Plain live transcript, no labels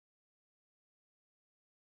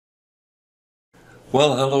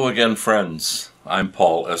Well, hello again, friends. I'm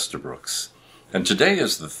Paul Estabrooks, and today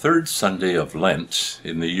is the third Sunday of Lent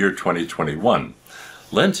in the year 2021.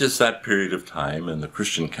 Lent is that period of time in the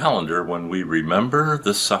Christian calendar when we remember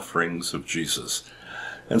the sufferings of Jesus.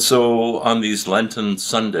 And so on these Lenten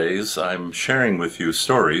Sundays, I'm sharing with you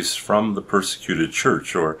stories from the persecuted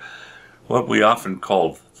church, or what we often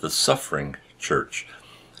call the suffering church.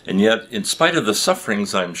 And yet, in spite of the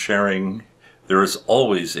sufferings I'm sharing, there is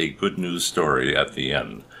always a good news story at the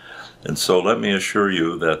end. And so let me assure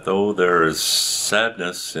you that though there is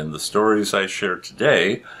sadness in the stories I share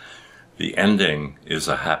today, the ending is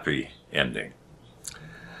a happy ending.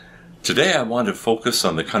 Today I want to focus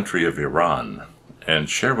on the country of Iran and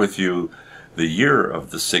share with you the year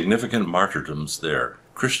of the significant martyrdoms there,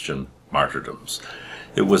 Christian martyrdoms.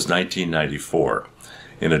 It was 1994.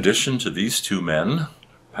 In addition to these two men,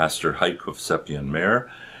 Pastor Hovsepian Meir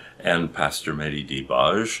and Pastor Mehdi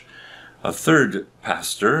Dibaj, a third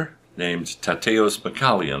pastor named Tadeusz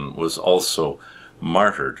Makalian was also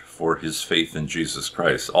martyred for his faith in Jesus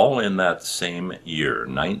Christ, all in that same year,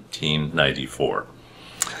 1994.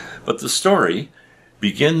 But the story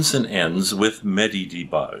begins and ends with Mehdi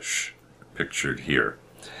Dibaj, pictured here.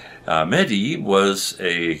 Mehdi was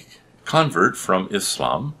a convert from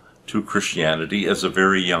Islam to Christianity as a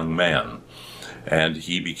very young man. And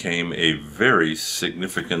he became a very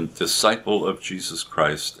significant disciple of Jesus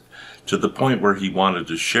Christ to the point where he wanted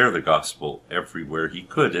to share the gospel everywhere he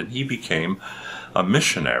could. And he became a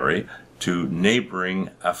missionary to neighboring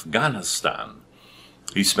Afghanistan.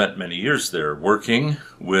 He spent many years there working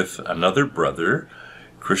with another brother,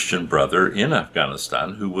 Christian brother in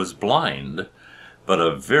Afghanistan, who was blind, but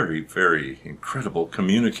a very, very incredible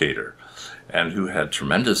communicator and who had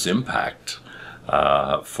tremendous impact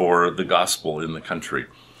for the gospel in the country.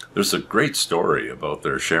 There's a great story about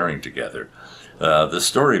their sharing together. The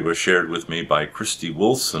story was shared with me by Christy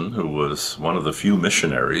Wilson, who was one of the few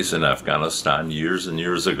missionaries in Afghanistan years and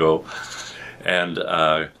years ago. And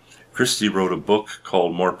Christy wrote a book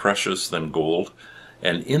called More Precious Than Gold.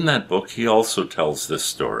 And in that book, he also tells this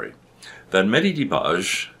story, that Mehdi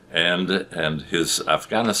Dibaj and his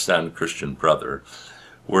Afghanistan Christian brother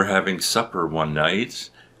were having supper one night,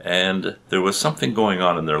 and there was something going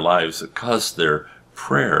on in their lives that caused their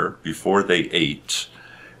prayer before they ate,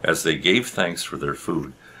 as they gave thanks for their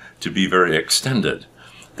food, to be very extended.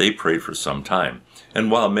 They prayed for some time. And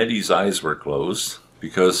while Mehdi's eyes were closed,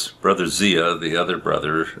 because Brother Zia, the other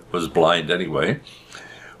brother, was blind anyway,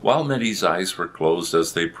 while Mehdi's eyes were closed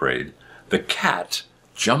as they prayed, the cat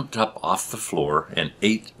jumped up off the floor and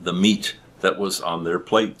ate the meat that was on their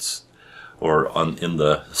plates, or in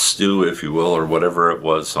the stew, if you will, or whatever it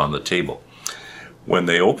was on the table. When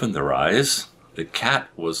they opened their eyes, the cat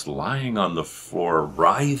was lying on the floor,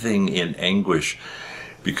 writhing in anguish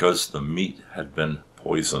because the meat had been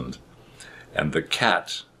poisoned. And the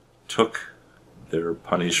cat took their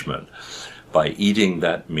punishment by eating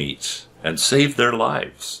that meat and saved their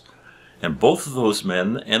lives. And both of those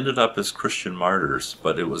men ended up as Christian martyrs,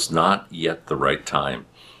 but it was not yet the right time.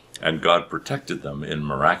 And God protected them in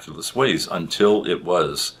miraculous ways until it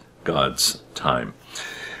was God's time.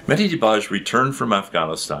 Mehdi Dibaj returned from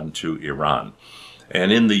Afghanistan to Iran.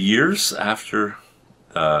 And in the years after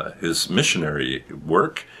his missionary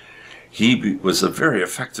work, he was a very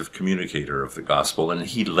effective communicator of the gospel, and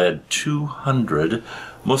he led 200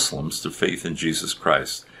 Muslims to faith in Jesus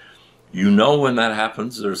Christ. You know, when that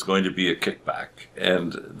happens, there's going to be a kickback,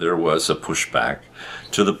 and there was a pushback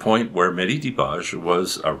to the point where Mehdi Dibaj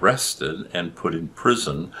was arrested and put in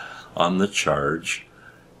prison on the charge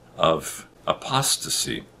of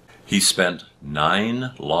apostasy. He spent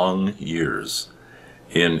 9 long years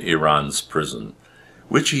in Iran's prison,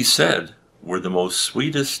 which he said were the most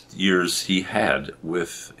sweetest years he had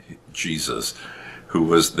with Jesus, who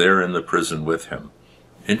was there in the prison with him.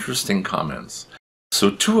 Interesting comments. So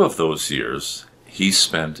 2 of those years he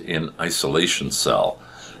spent in isolation cell,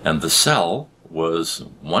 and the cell was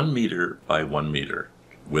 1 meter by 1 meter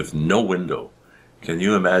with no window. Can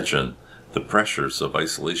you imagine the pressures of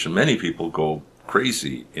isolation? Many people go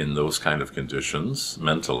crazy in those kind of conditions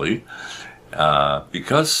mentally.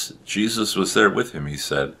 Because Jesus was there with him, he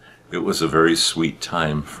said, it was a very sweet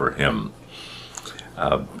time for him.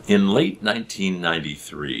 In late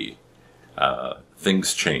 1993,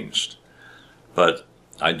 things changed. But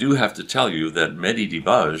I do have to tell you that Mehdi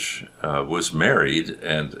Dibaj was married,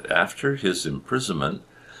 and after his imprisonment,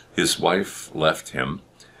 his wife left him,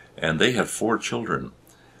 and they had 4 children.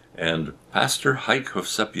 And Pastor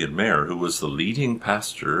Hovsepian Meir, who was the leading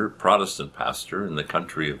pastor, Protestant pastor in the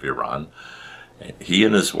country of Iran, he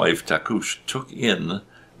and his wife Takush took in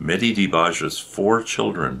Mehdi Dibaj's 4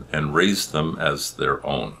 children and raised them as their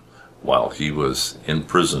own while he was in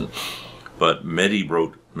prison. But Mehdi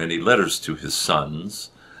wrote many letters to his sons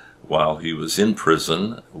while he was in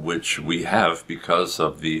prison, which we have because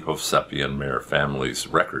of the Hovsepian Mer family's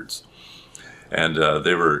records. And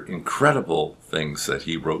they were incredible things that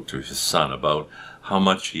he wrote to his son about how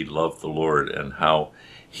much he loved the Lord and how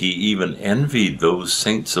he even envied those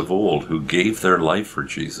saints of old who gave their life for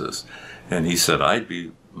Jesus. And he said, I'd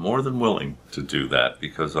be more than willing to do that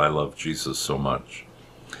because I love Jesus so much.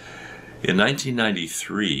 In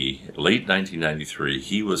 1993, late 1993,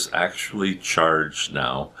 he was actually charged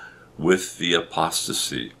now with the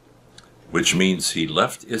apostasy, which means he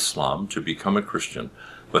left Islam to become a Christian.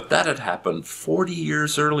 But that had happened 40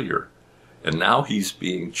 years earlier, and now he's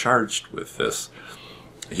being charged with this.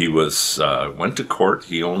 He went to court.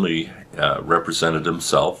 He only represented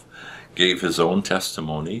himself, gave his own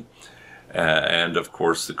testimony, and of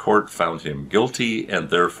course the court found him guilty and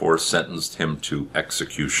therefore sentenced him to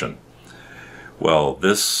execution. Well,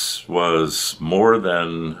 this was more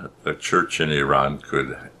than the church in Iran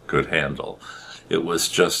could handle. It was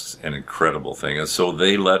just an incredible thing. And so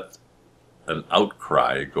they let an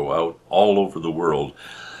outcry go out all over the world.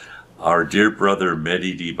 Our dear brother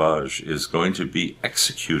Mehdi Dibaj is going to be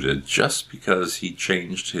executed just because he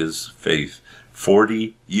changed his faith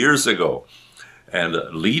 40 years ago. And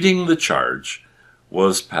leading the charge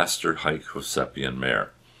was Pastor Haik Hovsepian Mer.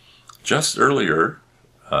 Just earlier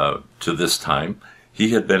to this time,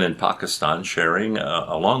 he had been in Pakistan sharing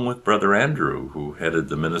along with Brother Andrew, who headed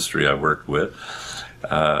the ministry I worked with.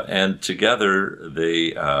 And together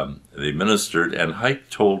they ministered, and Haik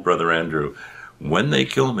told Brother Andrew, when they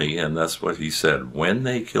kill me, and that's what he said, when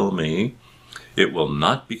they kill me, it will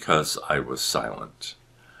not because I was silent.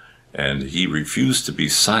 And he refused to be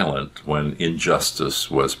silent when injustice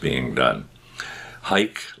was being done.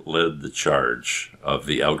 Haik led the charge of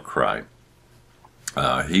the outcry.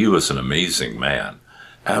 He was an amazing man,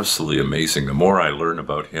 absolutely amazing. The more I learn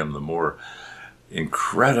about him, the more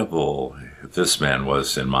incredible this man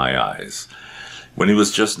was in my eyes. When he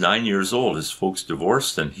was just 9 years old, his folks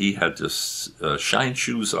divorced, and he had to shine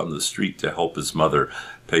shoes on the street to help his mother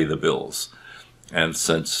pay the bills. And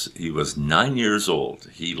since he was 9 years old,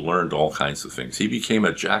 he learned all kinds of things. He became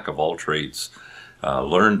a jack of all trades,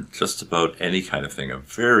 learned just about any kind of thing, a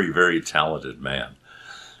very, very talented man.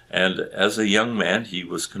 And as a young man, he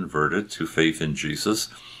was converted to faith in Jesus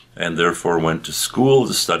and therefore went to school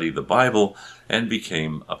to study the Bible and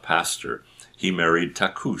became a pastor. He married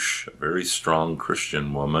Takush, a very strong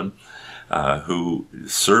Christian woman who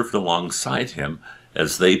served alongside him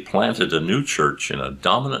as they planted a new church in a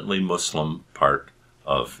dominantly Muslim part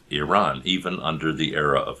of Iran, even under the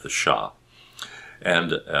era of the Shah.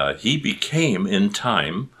 And he became, in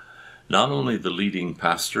time, not only the leading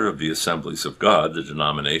pastor of the Assemblies of God, the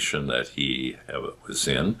denomination that he was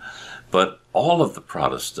in, but all of the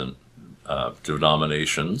Protestant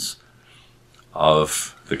denominations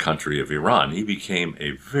of the country of Iran. He became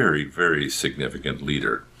a very, very significant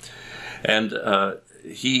leader. And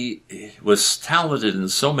he was talented in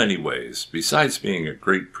so many ways. Besides being a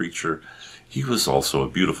great preacher, he was also a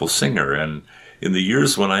beautiful singer. And in the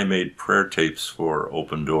years when I made prayer tapes for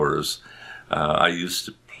Open Doors, I used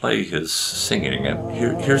to play his singing. And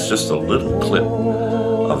here's just a little clip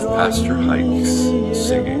of Pastor Haik's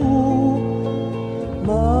singing.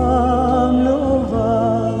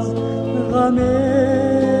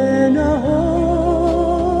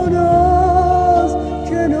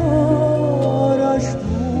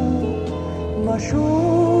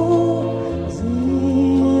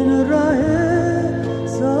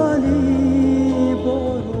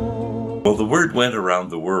 Well, the word went around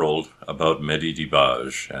the world about Mehdi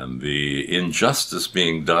Dibaj and the injustice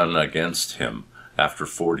being done against him after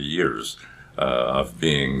 40 years of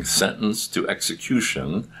being sentenced to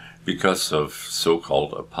execution because of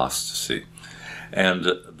so-called apostasy. And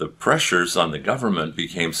the pressures on the government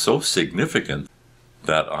became so significant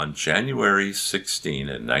that on January 16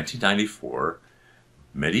 in 1994,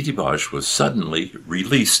 Mehdi Dibaj was suddenly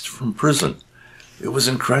released from prison. It was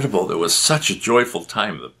incredible. There was such a joyful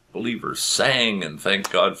time. The believers sang and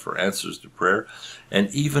thanked God for answers to prayer. And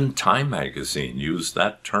even Time magazine used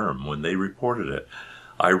that term when they reported it.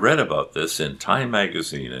 I read about this in Time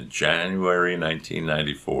magazine in January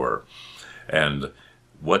 1994. And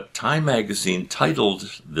what Time magazine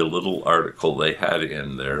titled the little article they had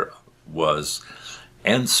in there was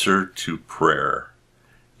Answer to Prayer.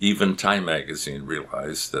 Even Time magazine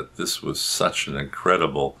realized that this was such an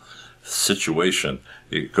incredible situation.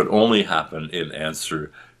 It could only happen in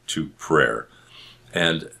answer to prayer.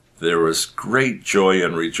 And there was great joy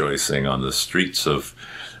and rejoicing on the streets of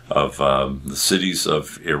the cities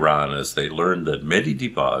of Iran as they learned that Mehdi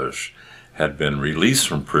Dibaj had been released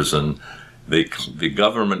from prison. The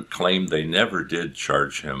government claimed they never did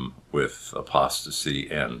charge him with apostasy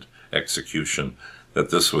and execution, that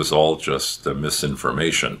this was all just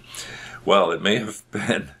misinformation. Well, it may have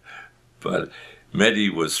been, but Mehdi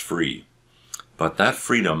was free. But that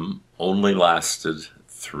freedom only lasted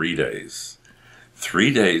 3 days.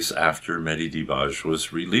 3 days after Mehdi Dibaj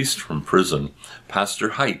was released from prison,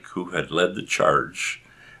 Pastor Haik, who had led the charge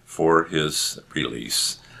for his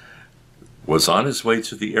release, was on his way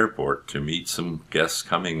to the airport to meet some guests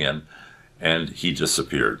coming in, and he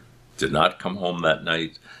disappeared. Did not come home that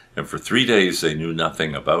night, and for 3 days they knew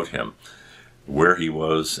nothing about him, where he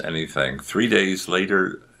was, anything. 3 days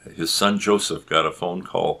later, his son Joseph got a phone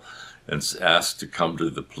call and asked to come to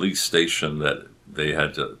the police station, that they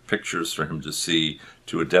had pictures for him to see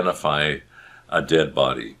to identify a dead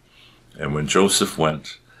body. And when Joseph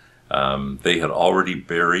went, they had already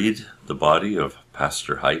buried the body of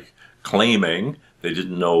Pastor Haik, claiming they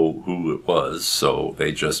didn't know who it was, so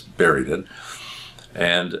they just buried it.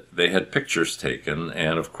 And they had pictures taken,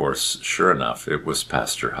 and of course, sure enough, it was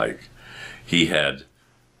Pastor Haik. He had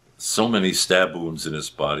so many stab wounds in his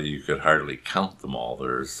body you could hardly count them all.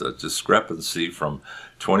 There's a discrepancy from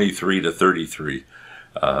 23 to 33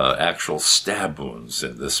 actual stab wounds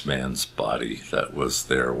in this man's body that was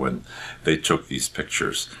there when they took these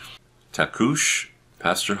pictures. Takush,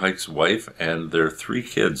 Pastor Haik's wife, and their 3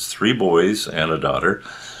 kids, 3 boys and a daughter,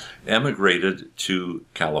 emigrated to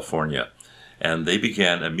California. And they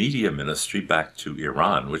began a media ministry back to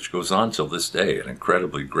Iran, which goes on till this day, an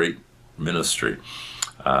incredibly great ministry,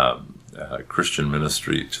 Christian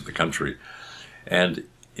ministry to the country. And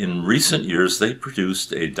in recent years, they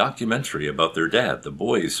produced a documentary about their dad. The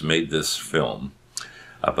boys made this film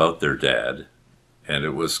about their dad, and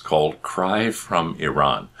it was called Cry from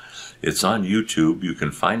Iran. It's on YouTube. You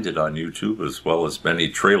can find it on YouTube, as well as many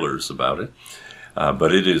trailers about it.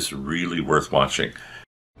 But it is really worth watching.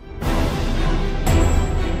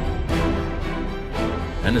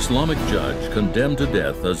 An Islamic judge condemned to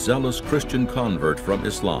death a zealous Christian convert from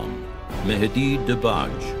Islam, Mehdi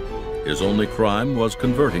Dibaj. His only crime was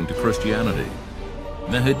converting to Christianity.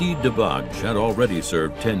 Mehdi Dibaj had already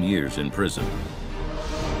served 10 years in prison.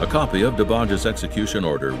 A copy of Dibaj's execution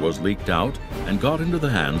order was leaked out and got into the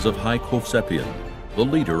hands of Haik Hovsepian, the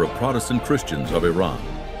leader of Protestant Christians of Iran.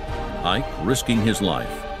 Haik, risking his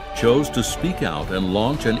life, chose to speak out and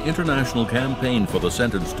launch an international campaign for the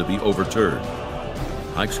sentence to be overturned.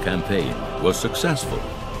 Haik's campaign was successful,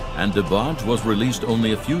 and Dibaj was released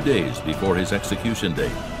only a few days before his execution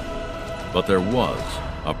date. But there was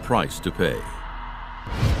a price to pay.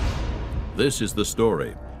 This is the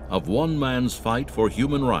story of one man's fight for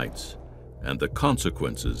human rights and the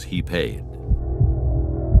consequences he paid.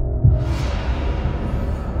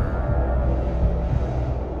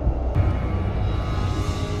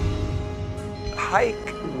 Haik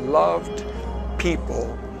loved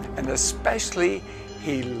people, and especially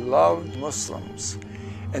he loved Muslims,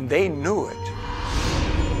 and they knew it.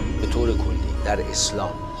 به طور کلی در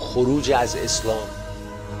اسلام خروج از اسلام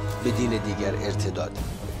به دین دیگر ارتداد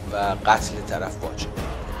و قتل طرف واجب.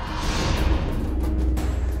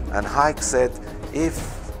 And Haik said, if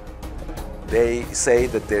they say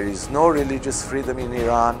that there is no religious freedom in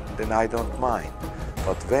Iran, then I don't mind.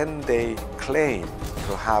 But when they claim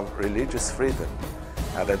to have religious freedom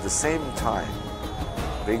and at the same time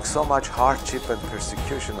bring so much hardship and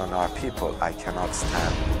persecution on our people, I cannot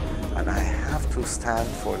stand. And I have to stand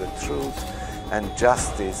for the truth and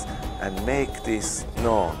justice and make this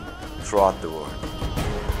known throughout the world.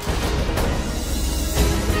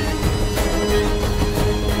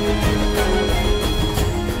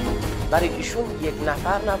 برای ایشون یک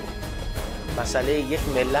نفر نبود، مسئله یک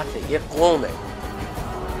ملت، یک قومه.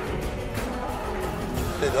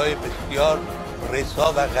 صدای بسیار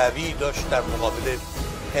رسا و قوی داشت در مقابل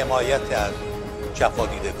حمایت از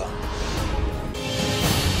جفادیدگان.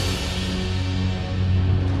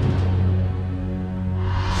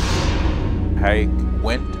 Haik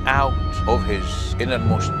went out of his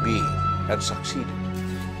innermost being and succeeded,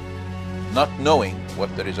 not knowing what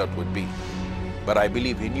the result would be. But I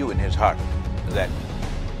believe he knew in his heart that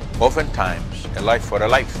oftentimes a life for a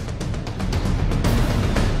life.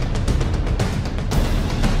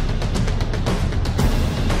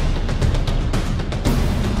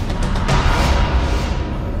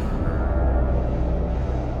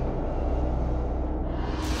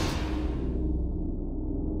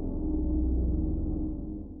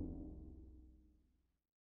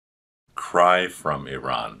 Cry from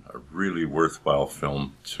Iran, a really worthwhile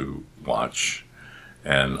film to watch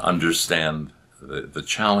and understand the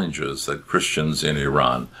challenges that Christians in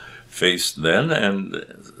Iran faced then and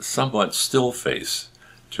somewhat still face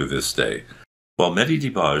to this day. Well, Mehdi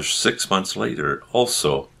Dibaj, 6 months later,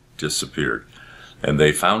 also disappeared, and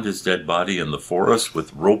they found his dead body in the forest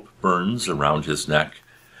with rope burns around his neck,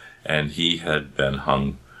 and he had been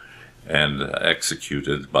hung and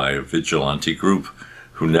executed by a vigilante group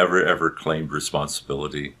who never ever claimed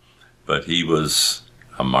responsibility, but he was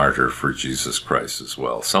a martyr for Jesus Christ as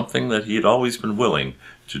well, something that he had always been willing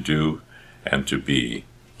to do and to be.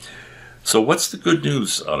 So what's the good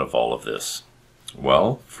news out of all of this?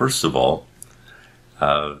 Well, first of all,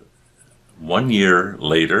 1 year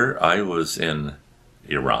later, I was in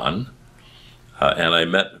Iran, and I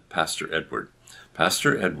met Pastor Edward.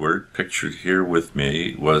 Pastor Edward, pictured here with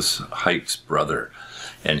me, was Haik's brother,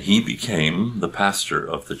 and he became the pastor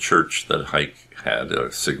of the church that Haik had,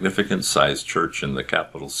 a significant-sized church in the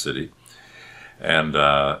capital city. And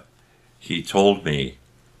he told me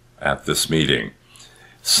at this meeting,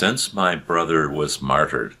 since my brother was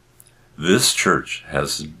martyred, this church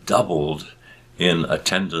has doubled in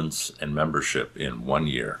attendance and membership in 1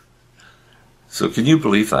 year. So can you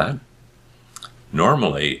believe that?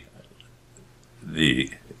 Normally,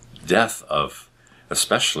 the death of,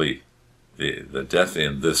 especially the death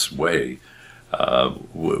in this way,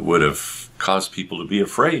 would have caused people to be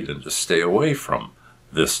afraid and to stay away from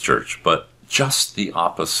this church. But just the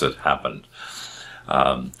opposite happened.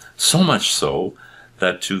 So much so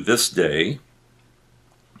that to this day,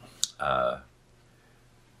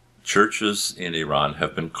 churches in Iran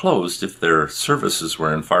have been closed if their services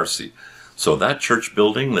were in Farsi. So that church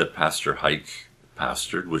building that Pastor Haik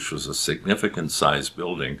pastored, which was a significant sized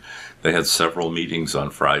building, they had several meetings on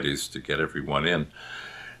Fridays to get everyone in.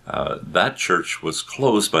 That church was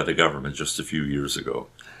closed by the government just a few years ago.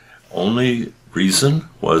 Only reason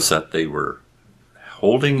was that they were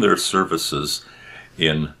holding their services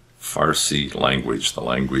in Farsi language, the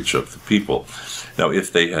language of the people. Now,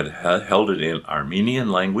 if they had held it in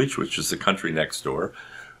Armenian language, which is the country next door,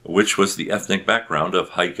 which was the ethnic background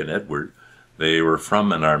of Haik and Edward, they were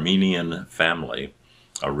from an Armenian family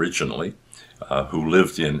originally, who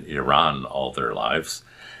lived in Iran all their lives,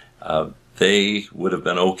 they would have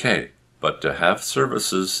been okay. But to have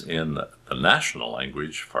services in the national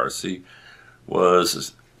language, Farsi,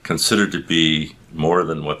 was considered to be more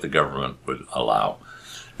than what the government would allow.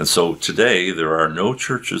 And so today there are no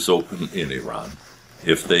churches open in Iran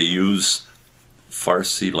if they use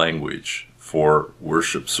Farsi language for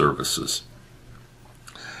worship services.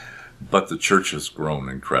 But the church has grown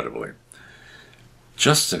incredibly.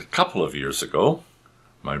 Just a couple of years ago,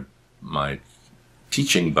 my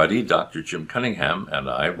teaching buddy, Dr. Jim Cunningham, and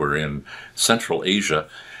I were in Central Asia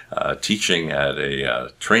teaching at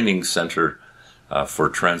a training center for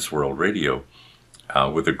Transworld Radio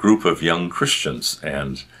with a group of young Christians.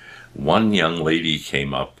 And one young lady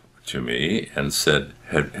came up to me and said,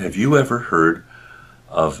 have you ever heard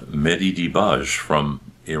of Mehdi Dibaj from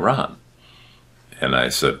Iran? And I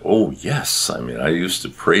said, oh, yes. I mean, I used to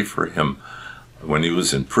pray for him when he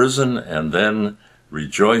was in prison, and then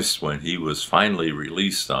rejoiced when he was finally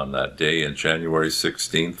released on that day in January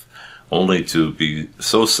 16th, only to be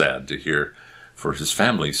so sad to hear for his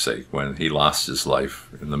family's sake when he lost his life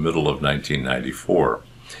in the middle of 1994.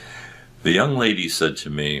 The young lady said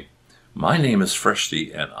to me, my name is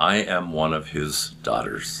Freshti, and I am one of his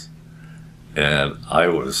daughters. And I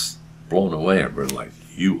was blown away. I was like,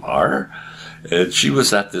 you are? And she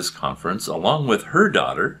was at this conference along with her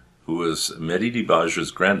daughter, who was Mehdi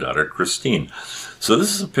Dibaj's granddaughter, Christine. So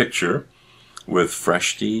this is a picture with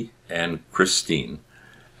Freshti and Christine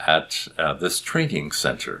at this training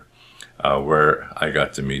center where I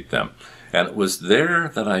got to meet them. And it was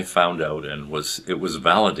there that I found out, and it was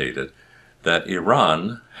validated, that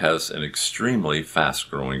Iran has an extremely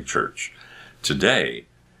fast-growing church. Today,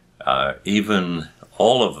 even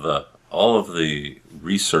all of the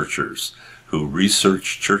researchers who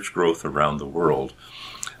research church growth around the world,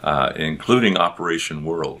 including Operation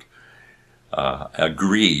World,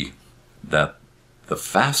 agree that the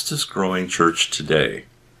fastest growing church today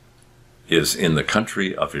is in the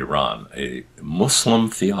country of Iran, a Muslim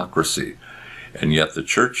theocracy, and yet the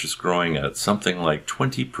church is growing at something like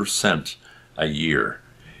 20% a year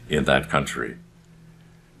in that country.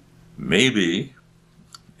 Maybe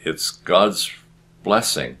it's God's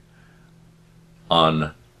blessing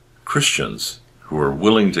on Christians who are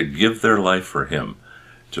willing to give their life for Him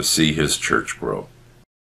to see His church grow.